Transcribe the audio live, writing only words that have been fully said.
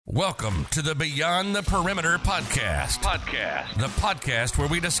Welcome to the Beyond the Perimeter podcast. The podcast where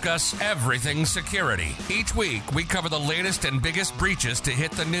we discuss everything security. Each week, we cover the latest and biggest breaches to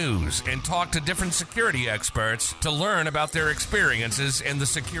hit the news and talk to different security experts to learn about their experiences in the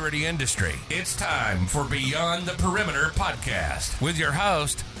security industry. It's time for Beyond the Perimeter podcast with your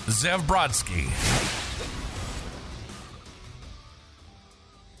host, Zev Brodsky.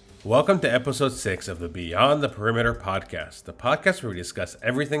 Welcome to episode 6 of the Beyond the Perimeter podcast, the podcast where we discuss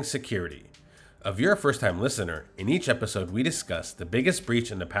everything security. If you're a first-time listener, in each episode we discuss the biggest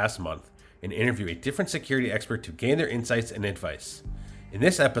breach in the past month and interview a different security expert to gain their insights and advice. In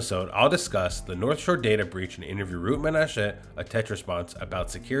this episode, I'll discuss the NorthShore data breach and interview Reut Menashe of Tetrisponse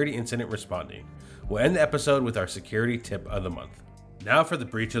about security incident responding. We'll end the episode with our security tip of the month. Now for the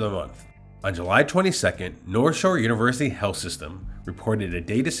breach of the month. On July 22nd, NorthShore University Health System reported a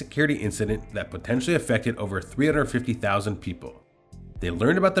data security incident that potentially affected over 350,000 people. They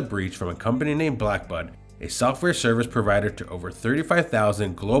learned about the breach from a company named Blackbud, a software service provider to over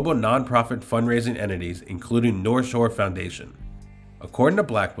 35,000 global nonprofit fundraising entities, including NorthShore Foundation. According to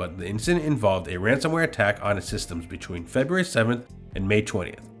Blackbud, the incident involved a ransomware attack on its systems between February 7th and May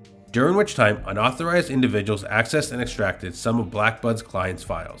 20th, during which time unauthorized individuals accessed and extracted some of Blackbud's clients'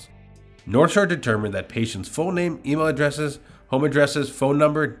 files. NorthShore determined that patients' full name, email addresses, home addresses, phone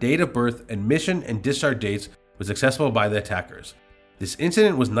number, date of birth, admission, and discharge dates was accessible by the attackers. This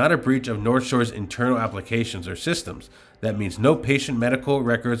incident was not a breach of NorthShore's internal applications or systems. That means no patient medical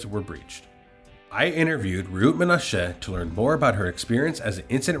records were breached. I interviewed Reut Menashe to learn more about her experience as an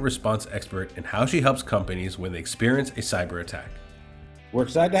incident response expert and how she helps companies when they experience a cyber attack. We're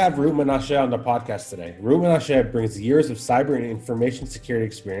excited to have Reut Menashe on the podcast today. Reut Menashe brings years of cyber and information security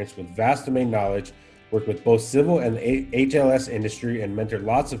experience with vast domain knowledge, worked with both civil and HLS industry, and mentored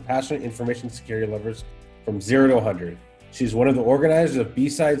lots of passionate information security lovers from 0 to 100. She's one of the organizers of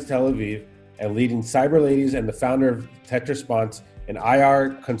B-Sides Tel Aviv and leading Cyber Ladies and the founder of Tetrisponse, an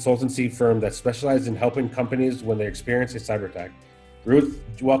IR consultancy firm that specializes in helping companies when they experience a cyber attack. Reut,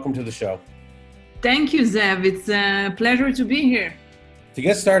 welcome to the show. Thank you, Zev. It's a pleasure to be here. To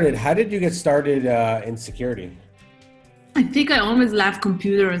get started, how did you get started in security? I think I always loved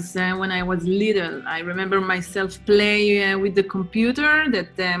computers when I was little. I remember myself play with the computer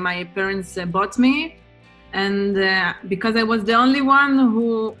that my parents bought me. And because I was the only one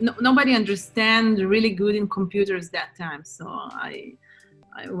who, nobody understand really good in computers that time. So I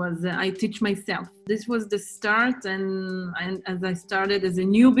teach myself. This was the start, and as I started as a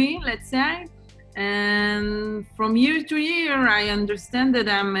newbie, let's say. And from year to year, I understand that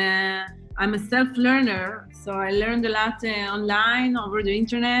I'm a self-learner. So I learned a lot online, over the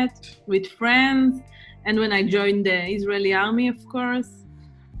internet, with friends. And when I joined the Israeli army, of course,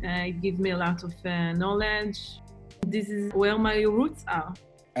 it gives me a lot of knowledge. This is where my roots are.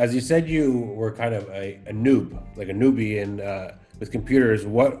 As you said, you were kind of a noob, like a newbie with computers.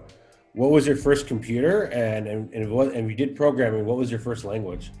 What was your first computer? And you did programming. What was your first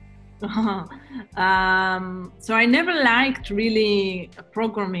language? So I never liked really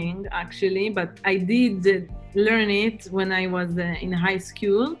programming, actually, but I did learn it when I was in high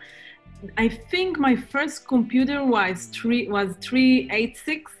school. I think my first computer was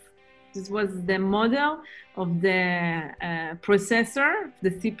 386. This was the model of the processor, the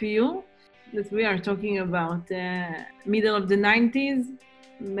CPU, that we are talking about middle of the 90s,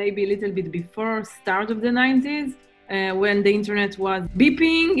 maybe a little bit before start of the 90s. When the internet was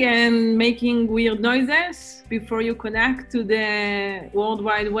beeping and making weird noises before you connect to the World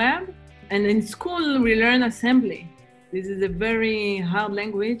Wide Web. And in school, we learn assembly. This is a very hard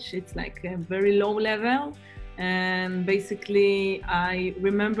language. It's like a very low level. And basically, I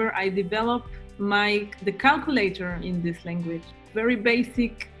remember I developed the calculator in this language. Very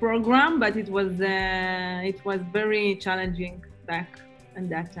basic program, but it was very challenging back at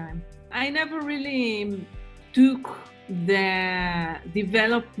that time. I never really took the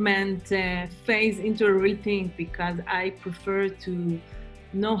development phase into a real thing because I prefer to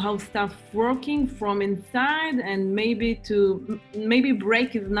know how stuff working from inside, and maybe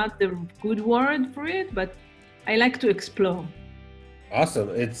break is not the good word for it, but I like to explore. Awesome.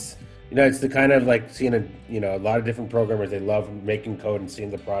 It's the kind of like seeing a lot of different programmers, they love making code and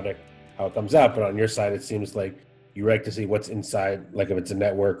seeing the product, how it comes out. But on your side, it seems like you like to see what's inside, like if it's a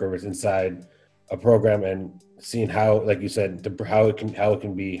network or if it's inside a program, and seeing how, like you said, how it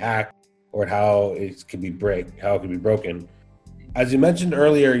can be hacked or how it can be broken. As you mentioned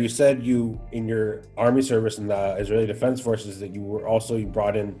earlier, you said you in your army service in the Israeli Defense Forces that you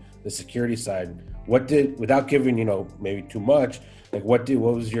brought in the security side. Without giving maybe too much, like what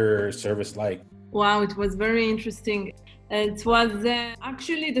was your service like? Wow, it was very interesting. It was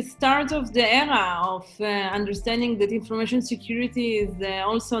actually the start of the era of understanding that information security is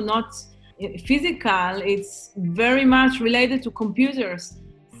also not physical, it's very much related to computers.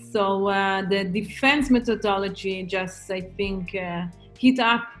 So the defense methodology just, I think, hit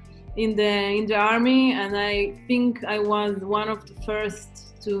up in the army, and I think I was one of the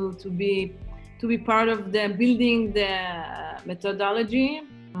first to be part of the building the methodology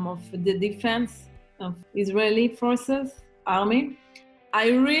of the defense of Israeli forces, army. I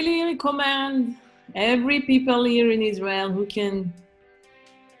really recommend every people here in Israel who can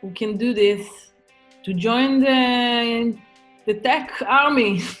do this to join the tech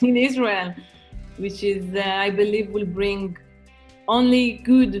army in Israel, which is, I believe, will bring only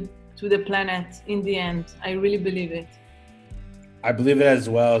good to the planet in the end. I really believe it. I believe it as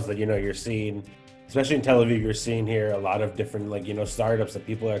well, as that, you're seeing, especially in Tel Aviv, you're seeing here a lot of different, startups that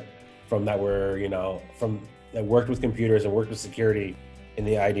people are from that were, that worked with computers and worked with security in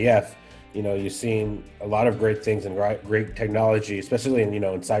the IDF. You're seeing a lot of great things and great technology, especially in, in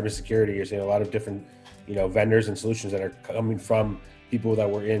cybersecurity. You're seeing a lot of different, vendors and solutions that are coming from people that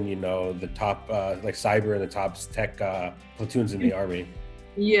were in, the top, cyber and the top tech platoons in the army.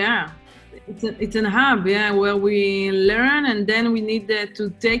 Yeah, it's a hub, where we learn, and then we need to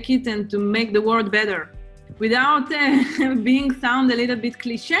take it and to make the world better, without being sound a little bit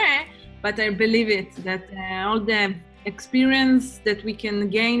cliche. But I believe it, that all the experience that we can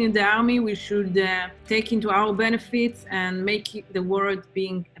gain in the army, we should take into our benefits and make the world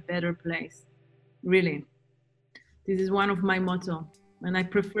being a better place. Really, this is one of my motto, and I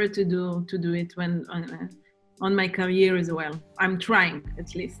prefer to do it when on my career as well. I'm trying,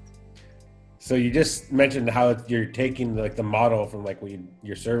 at least. So you just mentioned how you're taking the model from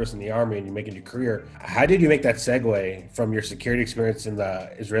your service in the army and you're making your career. How did you make that segue from your security experience in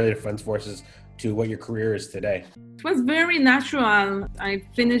the Israeli Defense Forces to what your career is today? It was very natural. I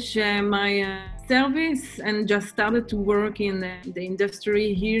finished my service and just started to work in the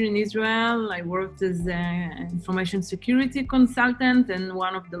industry here in Israel. I worked as an information security consultant in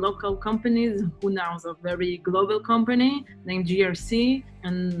one of the local companies, who now is a very global company named GRC.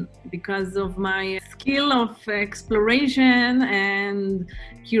 And because of my skill of exploration and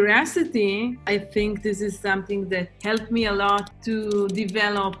curiosity, I think this is something that helped me a lot to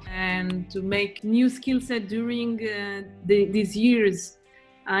develop and to make new skill set during these years.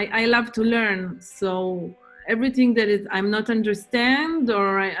 I love to learn, so everything that I'm not understand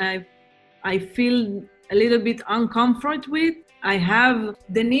or I feel a little bit uncomfortable with, I have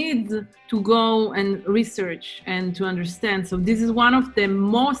the need to go and research and to understand. So this is one of the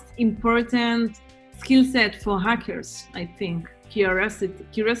most important skill set for hackers, I think,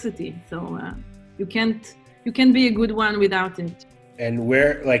 curiosity. So you can be a good one without it. And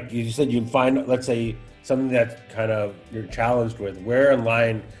where, like you said, you find, let's say, something that kind of you're challenged with, where in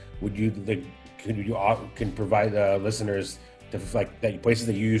line would you can provide listeners to that places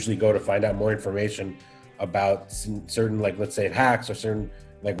that you usually go to find out more information about certain, let's say, hacks or certain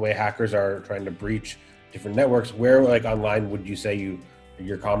way hackers are trying to breach different networks? Where online would you say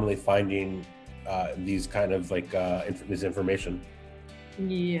you're commonly finding these kind of this information?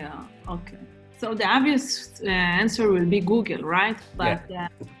 Yeah. Okay. So the obvious answer will be Google, right? But yeah.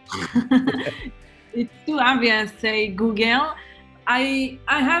 It's too obvious. Say Google. I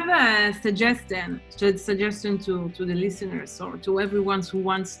have a suggestion to the listeners or to everyone who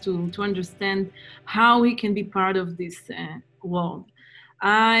wants to understand how he can be part of this world.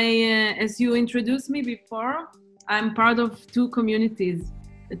 As you introduced me before, I'm part of two communities,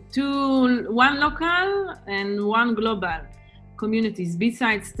 one local and one global communities,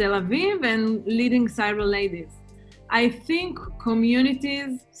 besides Tel Aviv and leading cyber ladies. I think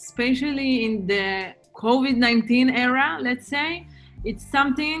communities, especially in the COVID-19 era, let's say, it's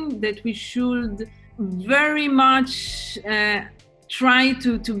something that we should very much try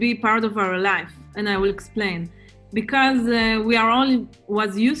to be part of our life. And I will explain. Because we are all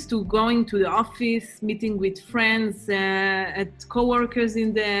was used to going to the office, meeting with friends, at co-workers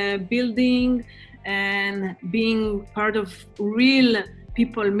in the building, and being part of real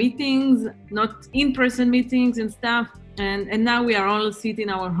people meetings, not in-person meetings and stuff. And now we are all sitting in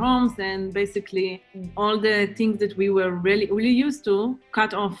our homes, and basically all the things that we were really used to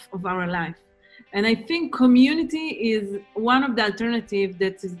cut off of our life. And I think community is one of the alternatives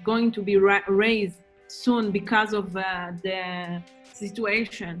that is going to be raised soon because of the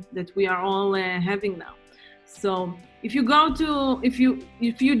situation that we are all having now. So if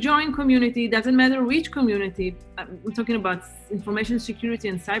you join community, doesn't matter which community, we're talking about information security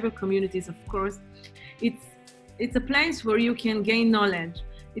and cyber communities, of course, it's a place where you can gain knowledge.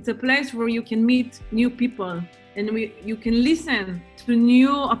 It's a place where you can meet new people. and you can listen to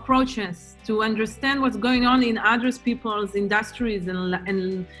new approaches to understand what's going on in other people's industries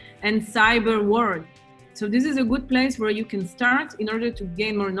and cyber world. So this is a good place where you can start in order to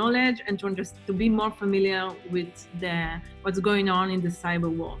gain more knowledge and to be more familiar with what's going on in the cyber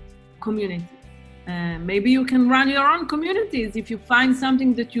world community. Maybe you can run your own communities if you find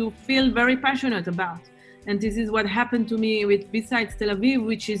something that you feel very passionate about. And this is what happened to me with Besides Tel Aviv,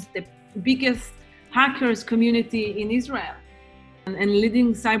 which is the biggest hackers community in Israel. And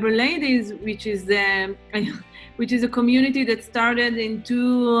Leading Cyber Ladies, which is a community that started in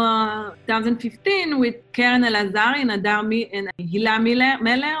 2015 with Karen Elazari and Hila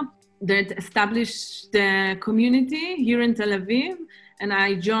Meller that established the community here in Tel Aviv. And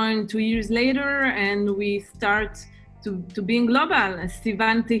I joined 2 years later, and we start to being global.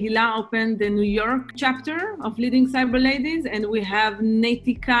 Sivan Tehila opened the New York chapter of Leading Cyber Ladies, and we have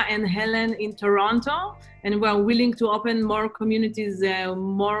Netika and Helen in Toronto, and we're willing to open more communities,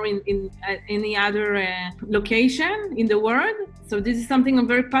 more in any other location in the world. So this is something I'm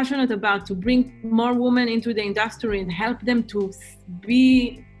very passionate about, to bring more women into the industry and help them to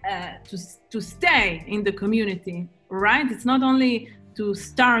be to stay in the community, right? It's not only to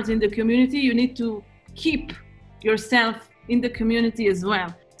start in the community, you need to keep yourself in the community as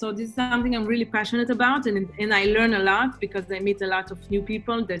well. So this is something I'm really passionate about, and I learn a lot because I meet a lot of new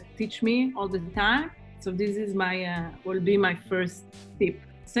people that teach me all the time. So this is will be my first tip.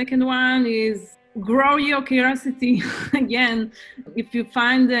 Second one is grow your curiosity. Again, if you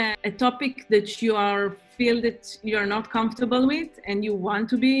find a topic that feel that you're not comfortable with and you want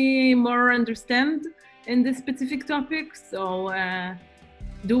to be more understand in this specific topic, so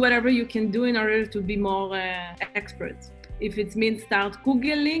do whatever you can do in order to be more expert. If it means start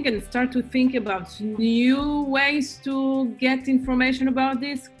Googling and start to think about new ways to get information about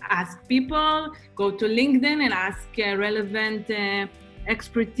this, ask people, go to LinkedIn and ask relevant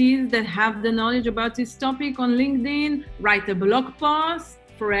expertise that have the knowledge about this topic on LinkedIn, write a blog post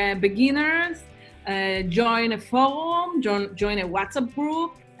for beginners, join a forum, join a WhatsApp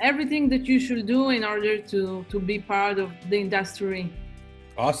group, everything that you should do in order to be part of the industry.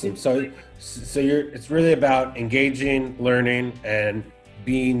 Awesome. So it's really about engaging, learning, and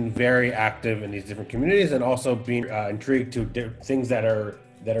being very active in these different communities, and also being intrigued to things that are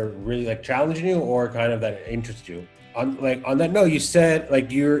really like challenging you or kind of that interest you. On that note, you said like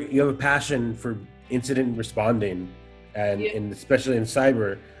you have a passion for incident responding, and especially in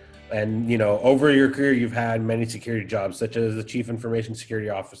cyber. And, over your career, you've had many security jobs, such as the Chief Information Security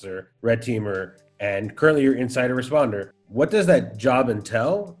Officer, Red Teamer, and currently you're Insider Responder. What does that job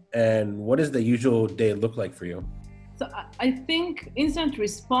entail, and what does the usual day look like for you? So I think incident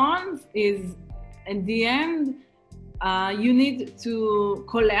response is, at the end, you need to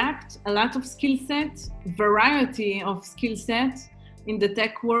collect a lot of skill sets, variety of skill sets in the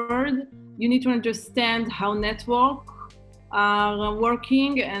tech world. You need to understand how network are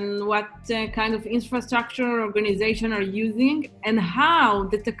working and what kind of infrastructure organization are using, and how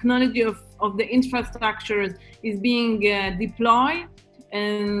the technology of the infrastructure is being deployed.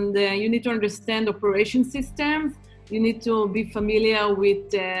 And you need to understand operation systems. You need to be familiar with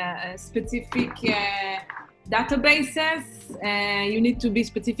specific databases. You need to be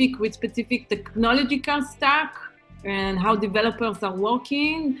specific with specific technological stack, and how developers are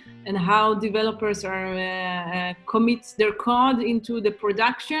working, and how developers are commit their code into the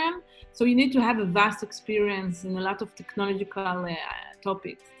production. So you need to have a vast experience in a lot of technological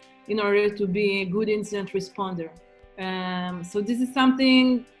topics in order to be a good incident responder. So this is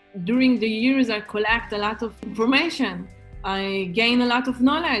something, during the years I collect a lot of information. I gain a lot of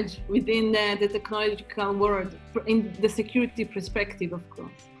knowledge within the technological world, in the security perspective, of course.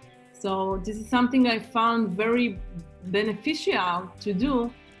 So this is something I found very beneficial to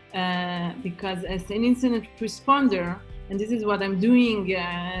do because as an incident responder, and this is what I'm doing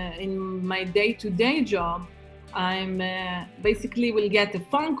in my day-to-day job, I'm basically will get a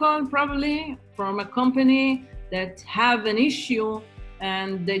phone call probably from a company that have an issue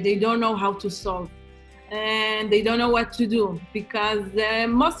and they don't know how to solve. And they don't know what to do because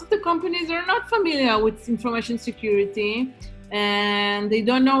most of the companies are not familiar with information security, and they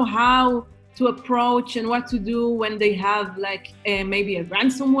don't know how to approach and what to do when they have like maybe a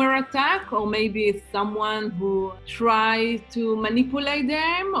ransomware attack, or maybe someone who tries to manipulate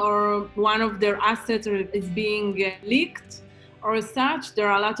them, or one of their assets is being leaked or such. There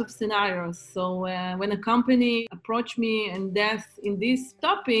are a lot of scenarios. So when a company approached me in this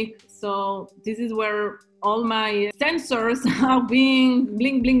topic, so this is where all my sensors are being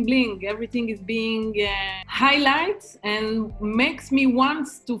bling, bling, bling. Everything is being highlights and makes me want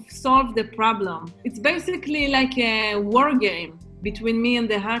to solve the problem. It's basically like a war game between me and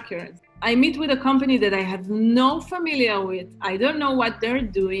the hackers. I meet with a company that I have no familiar with. I don't know what they're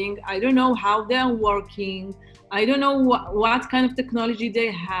doing. I don't know how they're working. I don't know what kind of technology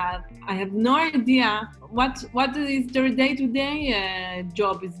they have. I have no idea what is their day-to-day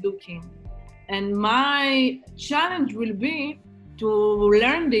job is looking. And my challenge will be to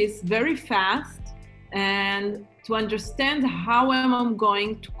learn this very fast and to understand how I'm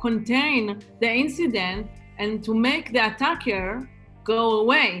going to contain the incident and to make the attacker go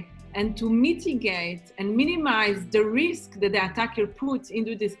away, and to mitigate and minimize the risk that the attacker puts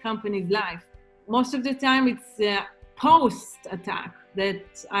into this company's life. Most of the time it's post-attack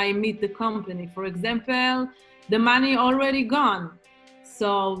that I meet the company. For example, the money already gone.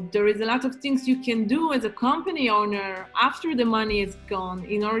 So there is a lot of things you can do as a company owner after the money is gone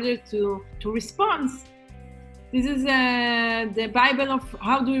in order to respond. This is the Bible of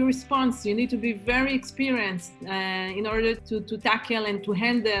how do you respond. You need to be very experienced in order to tackle and to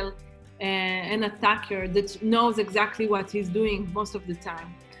handle an attacker that knows exactly what he's doing most of the time.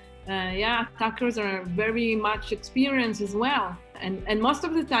 Attackers are very much experienced as well. And most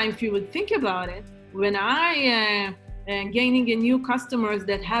of the time, if you would think about it, when I gaining a new customers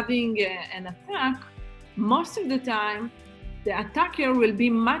that having an attack, most of the time, the attacker will be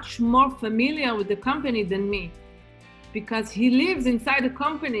much more familiar with the company than me, because he lives inside the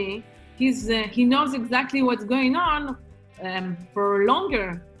company. He knows exactly what's going on for a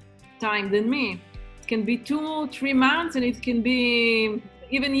longer time than me. It can be 2-3 months, and it can be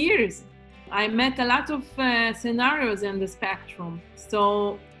even years. I met a lot of scenarios in the spectrum.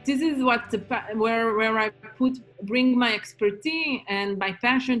 So this is where I bring my expertise and my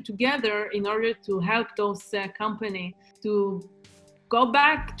passion together in order to help those companies to go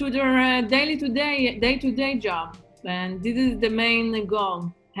back to their day-to-day job. And this is the main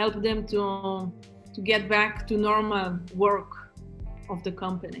goal, help them to get back to normal work of the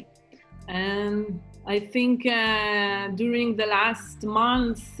company. And I think during the last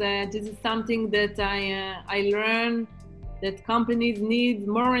months, this is something that I learned that companies need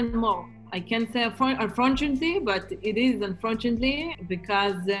more and more. I can't say unfortunately, but it is unfortunately,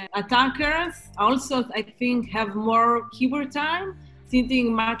 because attackers also, I think, have more keyboard time,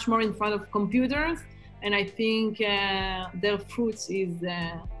 sitting much more in front of computers. And I think their fruits is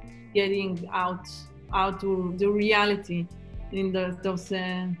getting out to the reality in those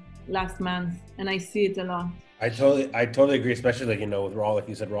last months, and I see it a lot. I totally agree, especially with we're all, like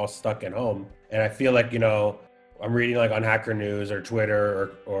you said, we're all stuck at home, and I feel like I'm reading like on Hacker News or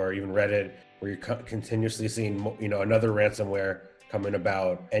Twitter or even Reddit, where you're continuously seeing another ransomware coming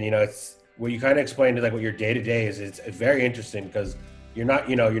about, and it's what you kind of explained to like what your day to day is. It's very interesting because you're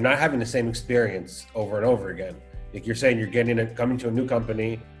not having the same experience over and over again. Like you're saying, you're coming to a new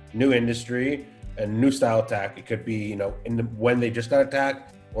company, new industry, and new style attack. It could be when they just got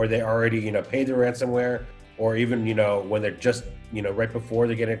attacked, or they already paid the ransomware, or even when they're just right before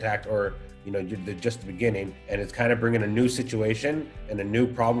they get attacked, or they're just the beginning, and it's kind of bringing a new situation and a new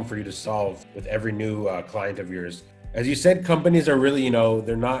problem for you to solve with every new client of yours. As you said, companies are really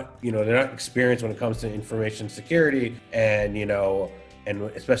they're not experienced when it comes to information security, and and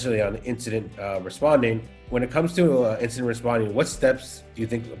especially on incident responding. When it comes to incident responding, what steps do you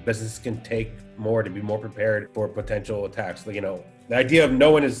think businesses can take more to be more prepared for potential attacks? Like, the idea of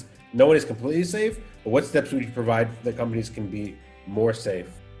no one is completely safe, but what steps would you provide that companies can be more safe?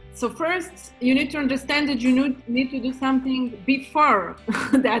 So first, you need to understand that you need to do something before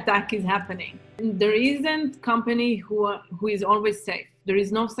the attack is happening. There isn't company who is always safe. There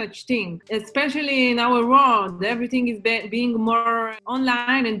is no such thing, especially in our world. Everything is being more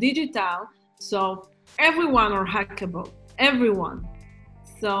online and digital. So everyone are hackable, everyone.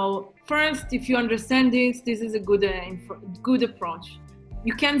 So first, if you understand this is a good approach.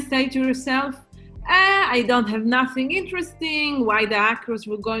 You can say to yourself, I don't have nothing interesting. Why the hackers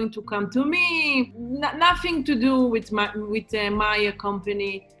were going to come to me? Nothing to do with my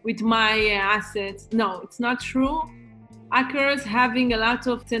company, with my assets. No, it's not true. Hackers having a lot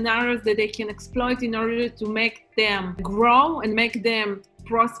of scenarios that they can exploit in order to make them grow and make them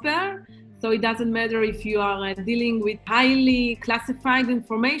prosper. So it doesn't matter if you are dealing with highly classified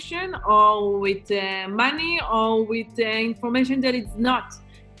information, or with money, or with information that is not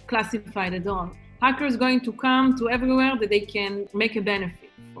classified at all. Hackers going to come to everywhere that they can make a benefit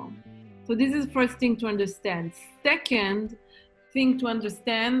from. So this is first thing to understand. Second thing to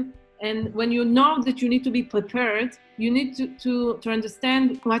understand, and when you know that you need to be prepared, you need to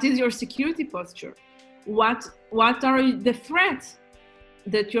understand what is your security posture. What are the threats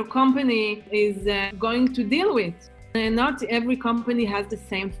that your company is going to deal with. And not every company has the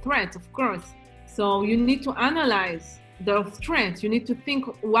same threat, of course. So you need to analyze the threat. You need to think,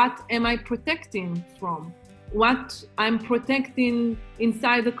 what am I protecting from? What I'm protecting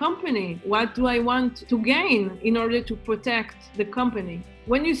inside the company? What do I want to gain in order to protect the company?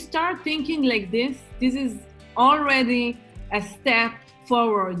 When you start thinking like this is already a step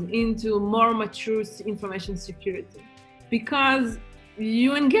forward into more mature information security, because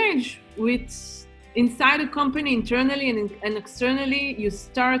you engage with inside a company internally and externally. You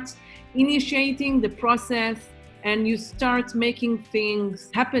start initiating the process and you start making things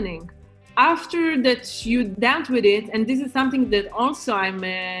happening. After that you dealt with it, and this is something that also I'm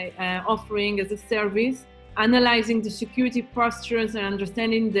offering as a service, analyzing the security postures and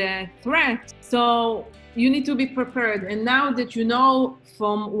understanding the threat. So you need to be prepared. And now that you know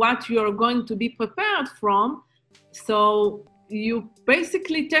from what you're going to be prepared from, so you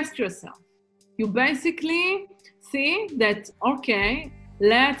basically test yourself. You basically see that, okay,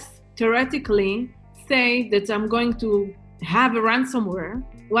 let's theoretically say that I'm going to have a ransomware.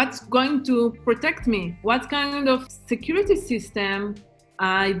 What's going to protect me? What kind of security system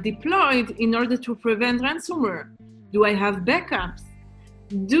I deployed in order to prevent ransomware? Do I have backups?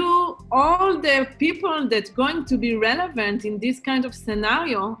 Do all the people that's going to be relevant in this kind of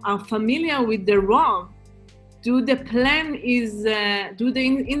scenario are familiar with the role? Do the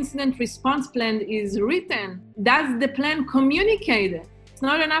incident response plan is written? Does the plan communicate it? It's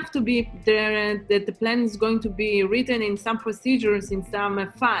not enough to be there, that the plan is going to be written in some procedures, in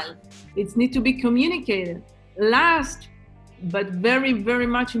some file. It needs to be communicated. Last, but very, very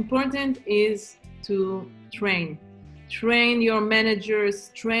much important, is to train. Train your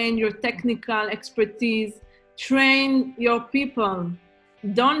managers, train your technical expertise, train your people.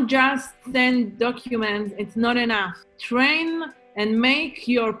 Don't just send documents, it's not enough. Train and make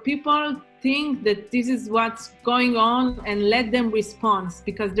your people think that this is what's going on and let them respond,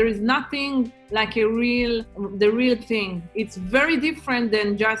 because there is nothing like the real thing. It's very different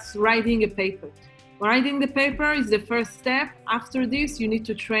than just writing a paper. Writing the paper is the first step. After this, you need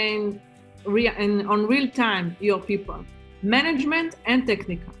to train on real time your people, management and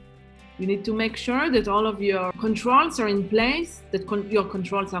technical. You need to make sure that all of your controls are in place, that your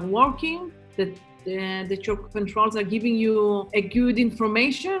controls are working, that your controls are giving you a good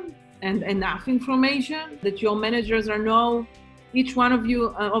information and enough information, that your managers know, each one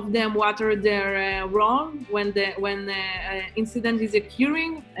of them, what are their role when the incident is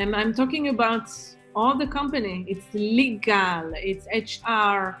occurring. And I'm talking about all the company. It's legal, it's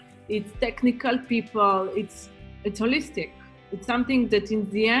HR, it's technical people, it's holistic. It's something that in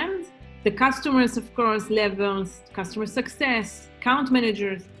the end, the customers, of course, levels, customer success, account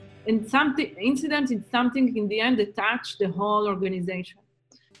managers, and incident is something in the end that touch the whole organization.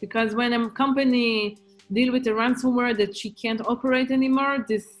 Because when a company deal with a ransomware that she can't operate anymore,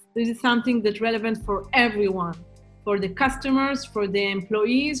 this is something that's relevant for everyone, for the customers, for the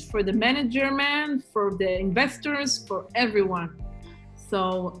employees, for the management, for the investors, for everyone.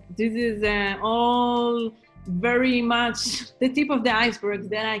 So this is all very much the tip of the iceberg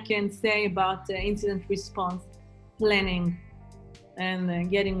that I can say about incident response planning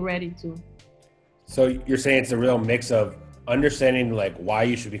and getting ready to. So you're saying it's a real mix of understanding like why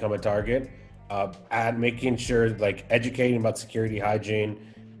you should become a target, and making sure like educating about security hygiene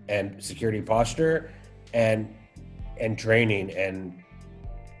and security posture and training. And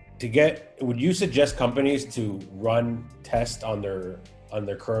would you suggest companies to run tests on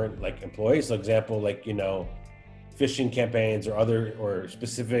their current like employees, for example, like, phishing campaigns or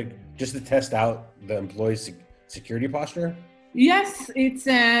specific, just to test out the employee's security posture? Yes, it's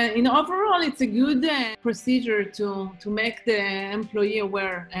overall it's a good procedure to make the employee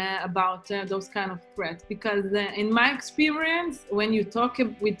aware about those kind of threats, because in my experience, when you talk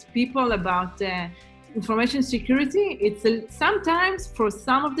with people about information security, it's sometimes for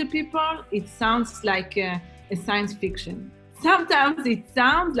some of the people it sounds like a science fiction. Sometimes it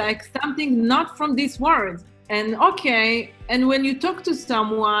sounds like something not from this world. And when you talk to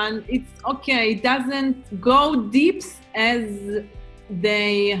someone, it's okay, it doesn't go deep as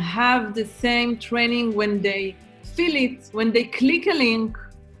they have the same training when they feel it, when they click a link,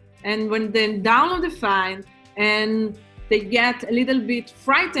 and when they download the file, and they get a little bit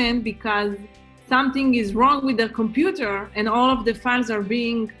frightened because something is wrong with their computer and all of the files are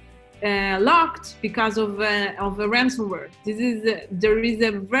being locked because of a ransomware. There is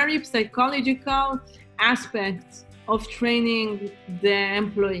a very psychological aspect of training the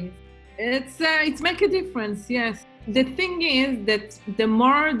employees. It's make a difference, yes. The thing is that the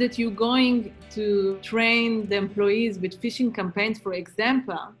more that you're going to train the employees with phishing campaigns, for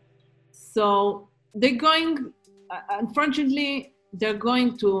example, so they're going, unfortunately, they're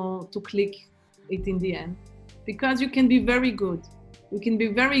going to click it in the end, because you can be very good. You can be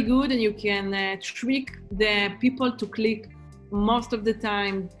very good and you can trick the people to click. Most of the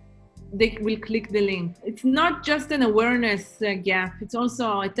time, they will click the link. It's not just an awareness gap, it's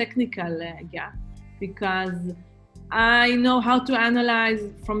also a technical gap, because I know how to analyze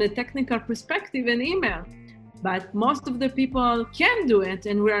from the technical perspective an email, but most of the people can do it,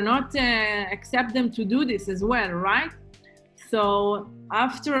 and we are not accept them to do this as well, right? So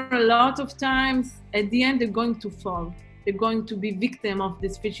after a lot of times, at the end, they're going to fall. They're going to be victim of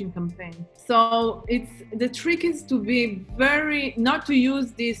this phishing campaign. So the trick is to be not to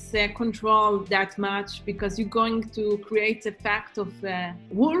use this control that much, because you're going to create a fact of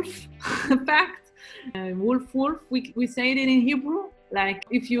wolf fact. Wolf, we say it in Hebrew. Like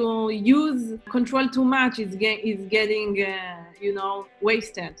if you use control too much, it's getting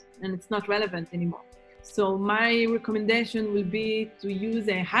wasted, and it's not relevant anymore. So my recommendation will be to use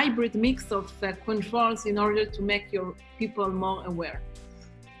a hybrid mix of controls in order to make your people more aware.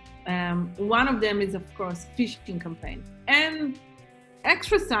 One of them is, of course, phishing campaign, and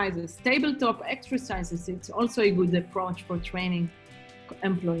exercises, tabletop exercises. It's also a good approach for training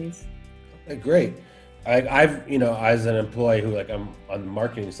employees. Okay, great. I've as an employee who I'm on the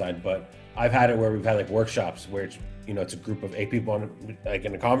marketing side, but I've had it where we've had workshops where it's a group of 8 people in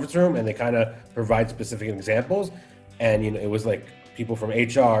a conference room, and they kind of provide specific examples. And it was people from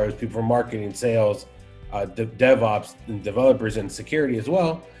HR, people from marketing, sales, DevOps, and developers, and security as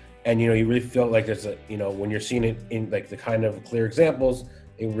well. And you really feel like there's when you're seeing it in the kind of clear examples,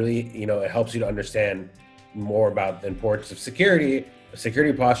 it really it helps you to understand more about the importance of security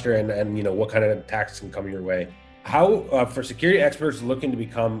posture, and what kind of attacks can come your way. How for security experts looking to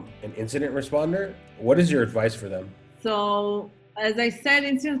become an incident responder, what is your advice for them? So, as I said,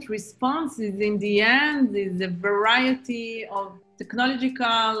 incident response is in the end is a variety of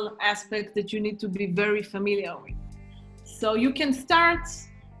technological aspects that you need to be very familiar with. So you can start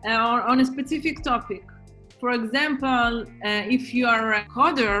on a specific topic. For example, if you are a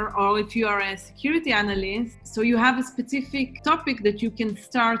coder or if you are a security analyst, so you have a specific topic that you can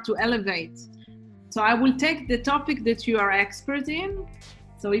start to elevate. So I will take the topic that you are expert in.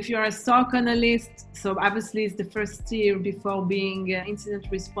 So if you are a SOC analyst, so obviously it's the first tier before being an incident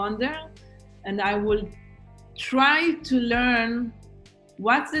responder. And I will try to learn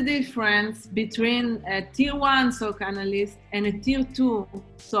what's the difference between a tier 1 SOC analyst and a tier 2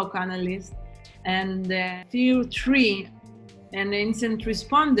 SOC analyst, and tier 3 and incident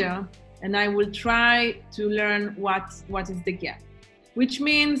responder, and I will try to learn what is the gap, which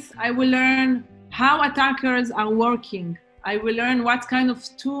means I will learn how attackers are working. I will learn what kind of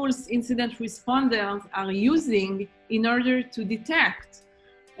tools incident responders are using in order to detect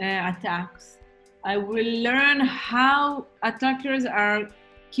attacks. I will learn how attackers are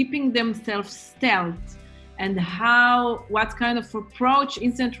keeping themselves stealth, and what kind of approach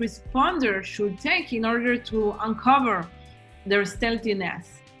incident responder should take in order to uncover their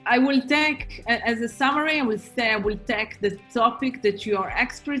stealthiness. I will take, as a summary, I will take the topic that you are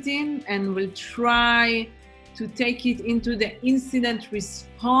expert in and will try to take it into the incident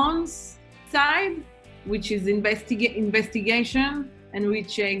response side, which is investigation, and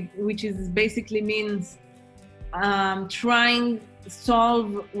which is basically means trying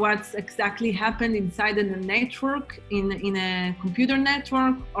solve what's exactly happened inside a network, in a computer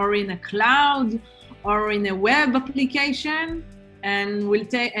network or in a cloud or in a web application, and we'll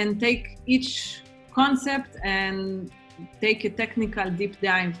take each concept and take a technical deep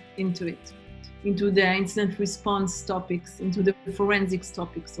dive into it, into the incident response topics, into the forensics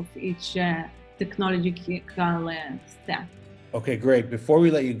topics of each technological step. Okay, great. Before we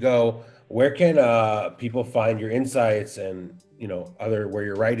let you go, where can people find your insights and where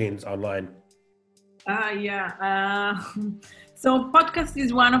your writings online? So podcast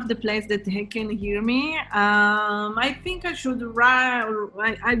is one of the places that they can hear me. I think I should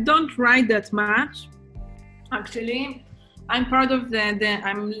write. I don't write that much, actually. I'm part of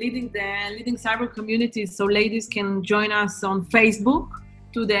I'm leading the leading cyber community, so ladies can join us on Facebook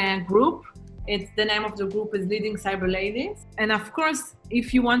to the group. The name of the group is Leading Cyber Ladies. And of course,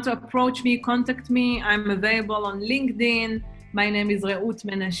 if you want to approach me, contact me. I'm available on LinkedIn. My name is Reut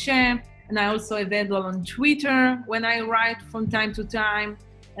Menashe, and I'm also available on Twitter when I write from time to time.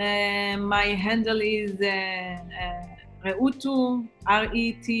 My handle is Reutu,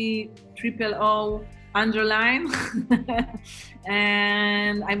 RETOO. underline.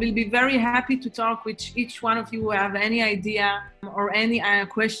 And I will be very happy to talk with each one of you who have any idea or any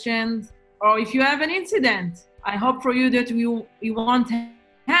questions, or if you have an incident. I hope for you that you won't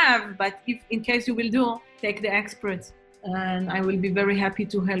have, but if in case you will do, take the experts, and I will be very happy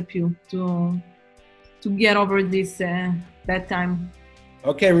to help you to get over this bad time.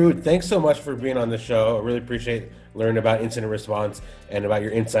 Okay, Reut, thanks so much for being on the show. I really appreciate learning about incident response and about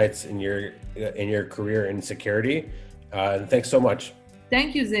your insights in your career in security. And thanks so much.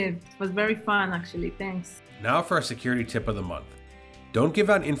 Thank you, Ziv. It was very fun, actually. Thanks. Now for our security tip of the month. Don't give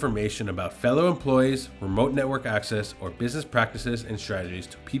out information about fellow employees, remote network access, or business practices and strategies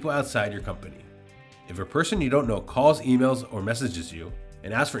to people outside your company. If a person you don't know calls, emails, or messages you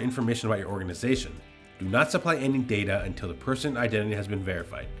and asks for information about your organization, do not supply any data until the person's identity has been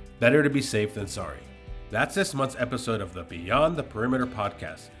verified. Better to be safe than sorry. That's this month's episode of the Beyond the Perimeter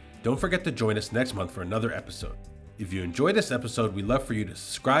podcast. Don't forget to join us next month for another episode. If you enjoyed this episode, we'd love for you to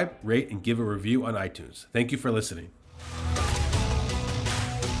subscribe, rate, and give a review on iTunes. Thank you for listening.